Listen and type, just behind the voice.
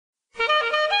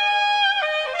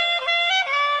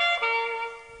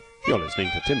You're listening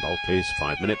to Tim Bulkeley's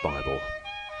 5-Minute Bible.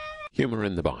 Humour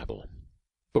in the Bible.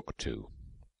 Book 2.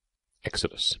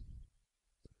 Exodus.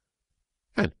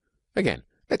 And, again,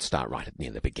 let's start right near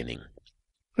the beginning.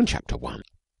 In chapter 1.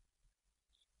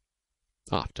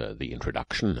 After the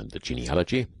introduction and the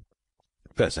genealogy,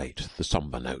 verse 8, the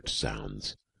sombre note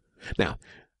sounds. Now,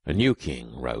 a new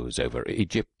king rose over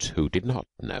Egypt who did not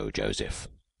know Joseph.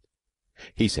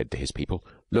 He said to his people,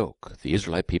 "Look, the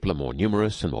Israelite people are more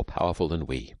numerous and more powerful than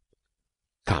we.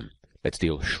 Come, let's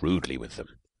deal shrewdly with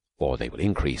them, or they will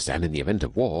increase and, in the event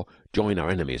of war, join our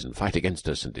enemies and fight against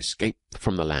us and escape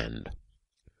from the land."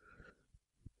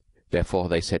 Therefore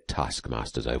they set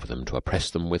taskmasters over them to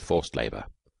oppress them with forced labour.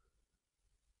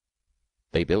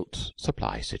 They built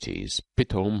supply cities,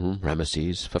 Pithom,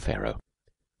 Ramesses, for Pharaoh.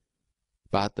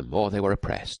 But the more they were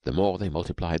oppressed, the more they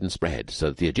multiplied and spread, so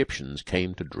that the Egyptians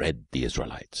came to dread the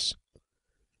Israelites.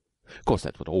 Of course,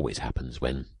 that's what always happens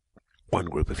when one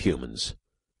group of humans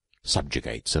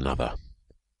subjugates another.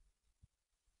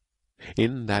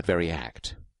 In that very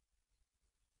act,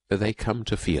 they come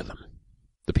to fear them,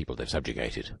 the people they've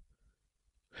subjugated.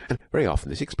 And very often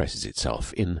this expresses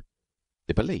itself in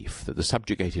the belief that the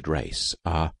subjugated race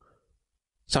are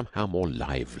somehow more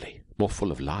lively, more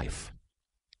full of life,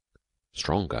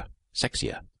 stronger,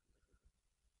 sexier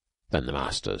than the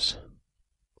masters.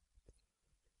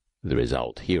 The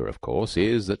result here, of course,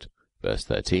 is that, verse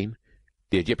 13,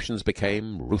 the Egyptians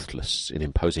became ruthless in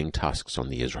imposing tasks on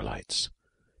the Israelites,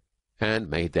 and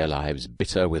made their lives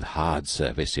bitter with hard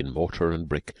service in mortar and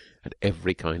brick and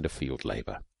every kind of field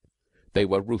labour. They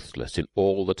were ruthless in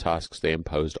all the tasks they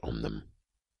imposed on them.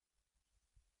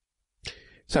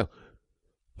 So,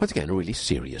 once again, a really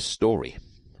serious story.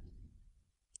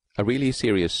 A really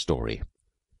serious story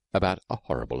about a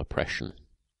horrible oppression.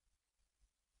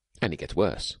 And it gets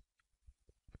worse.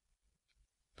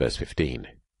 Verse 15.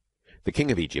 The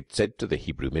king of Egypt said to the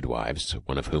Hebrew midwives,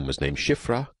 one of whom was named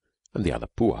Shiphrah and the other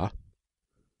Puah,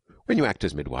 "When you act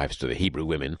as midwives to the Hebrew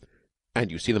women,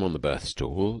 and you see them on the birth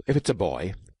stool, if it's a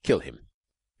boy, kill him.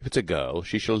 If it's a girl,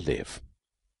 she shall live."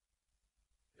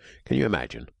 Can you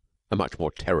imagine a much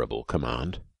more terrible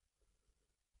command?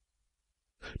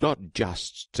 Not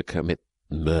just to commit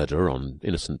murder on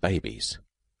innocent babies,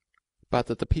 but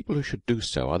that the people who should do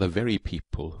so are the very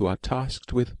people who are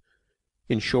tasked with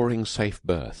ensuring safe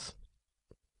birth,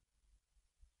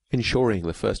 ensuring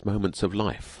the first moments of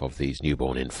life of these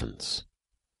newborn infants.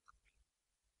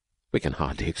 We can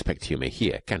hardly expect humour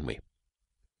here, can we?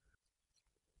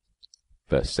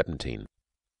 Verse 17.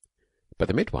 But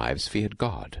the midwives feared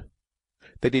God.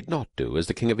 They did not do as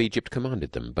the king of Egypt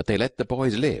commanded them, but they let the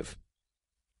boys live.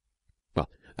 Well,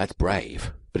 that's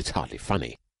brave, but it's hardly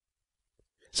funny.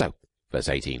 So, verse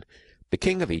 18, the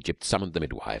king of Egypt summoned the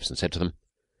midwives and said to them,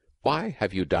 "Why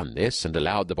have you done this and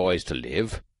allowed the boys to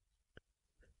live?"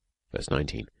 Verse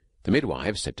 19, the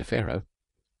midwives said to Pharaoh,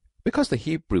 "Because the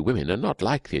Hebrew women are not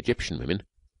like the Egyptian women,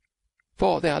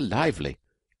 for they are lively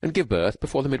and give birth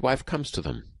before the midwife comes to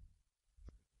them."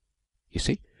 You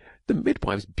see, the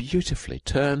midwives beautifully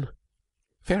turn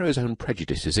Pharaoh's own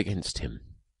prejudices against him.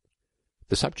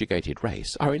 The subjugated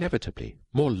race are inevitably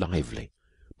more lively,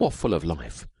 more full of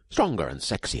life, stronger and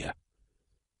sexier.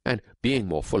 And being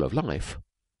more full of life,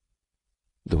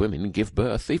 the women give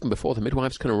birth even before the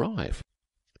midwives can arrive.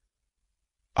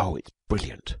 Oh, it's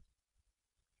brilliant.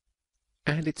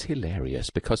 And it's hilarious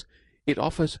because it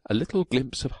offers a little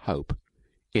glimpse of hope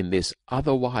in this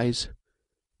otherwise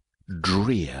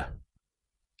drear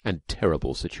and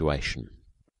terrible situation.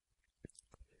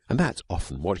 And that's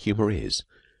often what humour is,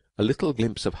 a little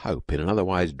glimpse of hope in an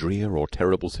otherwise drear or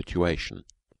terrible situation.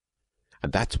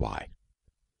 And that's why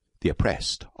the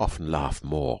oppressed often laugh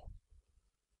more.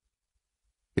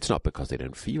 It's not because they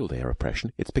don't feel their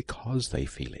oppression, it's because they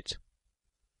feel it.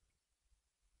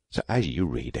 So as you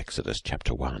read Exodus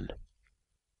chapter 1,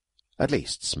 at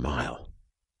least smile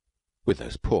with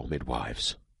those poor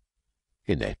midwives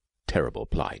in their terrible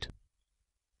plight.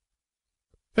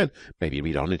 Then maybe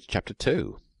read on into chapter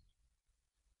 2.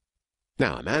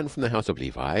 Now a man from the house of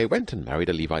Levi went and married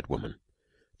a Levite woman.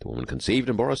 The woman conceived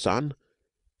and bore a son,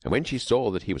 and when she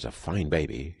saw that he was a fine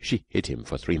baby, she hid him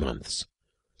for 3 months.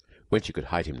 When she could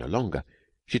hide him no longer,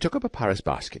 she took a papyrus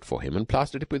basket for him and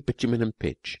plastered it with bitumen and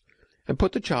pitch, and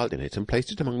put the child in it and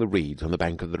placed it among the reeds on the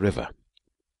bank of the river.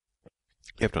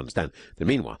 You have to understand that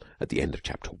meanwhile, at the end of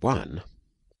chapter 1,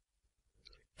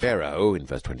 Pharaoh, in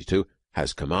verse 22,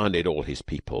 has commanded all his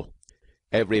people,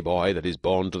 "Every boy that is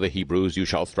born to the Hebrews you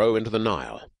shall throw into the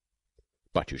Nile,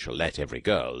 but you shall let every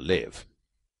girl live."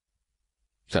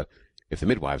 So, if the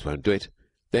midwives won't do it,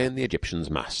 then the Egyptians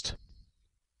must.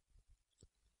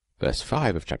 Verse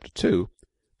 5 of chapter 2,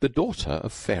 The daughter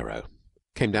of Pharaoh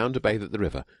came down to bathe at the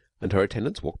river, and her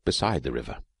attendants walked beside the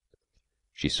river.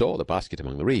 She saw the basket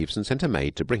among the reeds, and sent a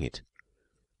maid to bring it.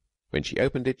 When she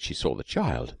opened it, she saw the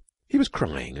child. He was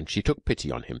crying, and she took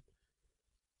pity on him.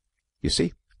 You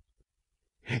see,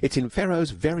 it's in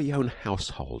Pharaoh's very own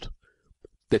household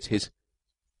that his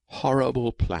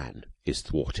horrible plan is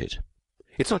thwarted.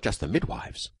 It's not just the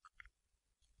midwives.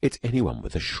 It's anyone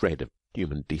with a shred of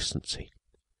human decency.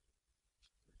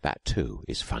 That, too,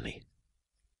 is funny.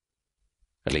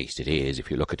 At least it is if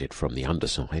you look at it from the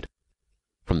underside,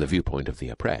 from the viewpoint of the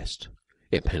oppressed.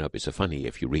 It may not be so funny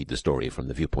if you read the story from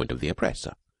the viewpoint of the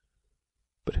oppressor.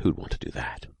 But who'd want to do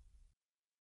that?